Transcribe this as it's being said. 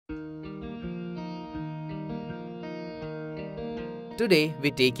Today, we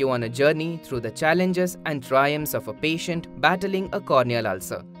take you on a journey through the challenges and triumphs of a patient battling a corneal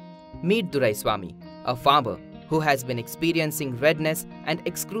ulcer. Meet Duraiswamy, a farmer who has been experiencing redness and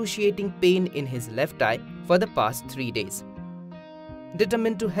excruciating pain in his left eye for the past 3 days.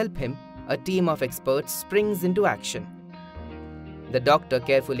 Determined to help him, a team of experts springs into action. The doctor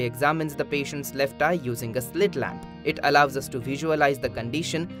carefully examines the patient's left eye using a slit lamp. It allows us to visualize the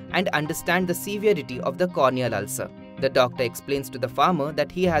condition and understand the severity of the corneal ulcer. The doctor explains to the farmer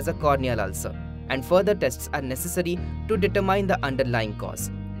that he has a corneal ulcer, and further tests are necessary to determine the underlying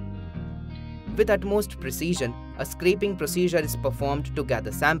cause. With utmost precision, a scraping procedure is performed to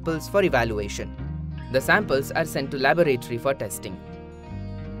gather samples for evaluation. The samples are sent to laboratory for testing.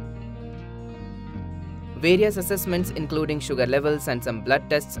 Various assessments including sugar levels and some blood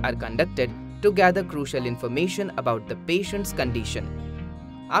tests are conducted to gather crucial information about the patient's condition.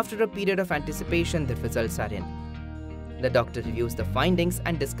 After a period of anticipation, the results are in. The doctor reviews the findings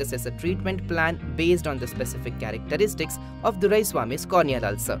and discusses a treatment plan based on the specific characteristics of Duraiswamy's corneal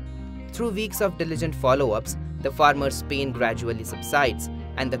ulcer. Through weeks of diligent follow-ups, the farmer's pain gradually subsides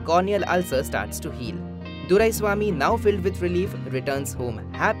and the corneal ulcer starts to heal. Duraiswamy, now filled with relief, returns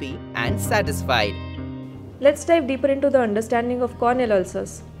home happy and satisfied. Let's dive deeper into the understanding of corneal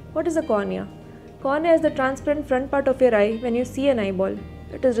ulcers. What is a cornea? Cornea is the transparent front part of your eye when you see an eyeball.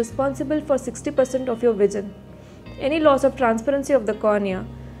 It is responsible for 60% of your vision. Any loss of transparency of the cornea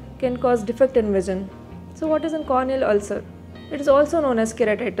can cause defect in vision. So what is a corneal ulcer? It is also known as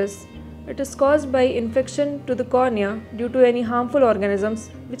keratitis. It is caused by infection to the cornea due to any harmful organisms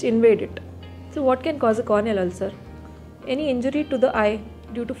which invade it. So what can cause a corneal ulcer? Any injury to the eye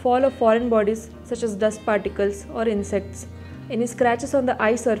due to fall of foreign bodies such as dust particles or insects, any scratches on the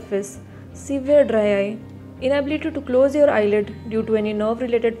eye surface, severe dry eye, inability to close your eyelid due to any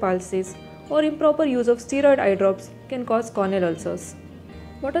nerve-related palsies, or improper use of steroid eye drops can cause corneal ulcers.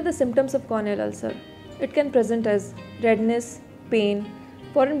 What are the symptoms of corneal ulcer? It can present as redness, pain,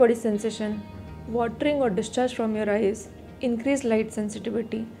 foreign body sensation, watering or discharge from your eyes, increased light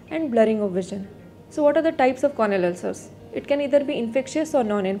sensitivity, and blurring of vision. So what are the types of corneal ulcers? It can either be infectious or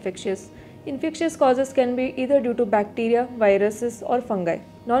non-infectious. Infectious causes can be either due to bacteria, viruses, or fungi.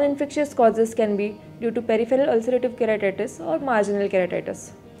 Non-infectious causes can be due to peripheral ulcerative keratitis or marginal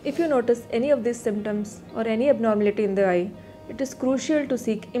keratitis. If you notice any of these symptoms or any abnormality in the eye, it is crucial to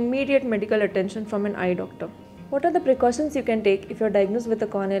seek immediate medical attention from an eye doctor. What are the precautions you can take if you are diagnosed with a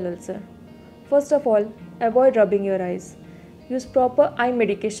corneal ulcer? First of all, avoid rubbing your eyes. Use proper eye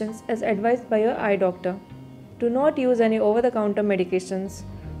medications as advised by your eye doctor. Do not use any over-the-counter medications.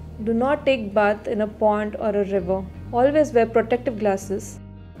 Do not take bath in a pond or a river. Always wear protective glasses.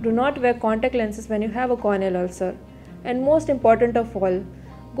 Do not wear contact lenses when you have a corneal ulcer. And most important of all,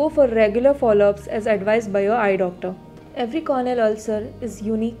 go for regular follow-ups as advised by your eye doctor. Every corneal ulcer is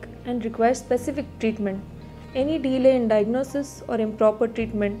unique and requires specific treatment. Any delay in diagnosis or improper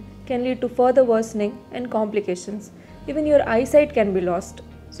treatment can lead to further worsening and complications. Even your eyesight can be lost.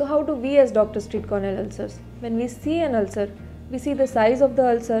 So how do we as doctors treat corneal ulcers? When we see an ulcer, we see the size of the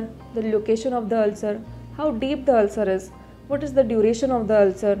ulcer, the location of the ulcer, how deep the ulcer is, what is the duration of the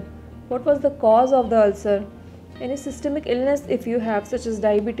ulcer, what was the cause of the ulcer, any systemic illness if you have such as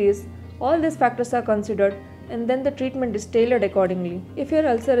diabetes. All these factors are considered and then the treatment is tailored accordingly. If your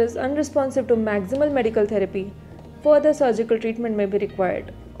ulcer is unresponsive to maximal medical therapy, further surgical treatment may be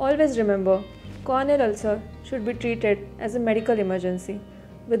required. Always remember, corneal ulcer should be treated as a medical emergency.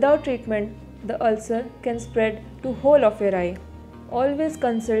 Without treatment, the ulcer can spread to whole of your eye. Always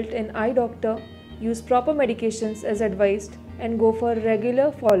consult an eye doctor, use proper medications as advised, and go for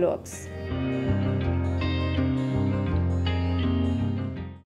regular follow-ups.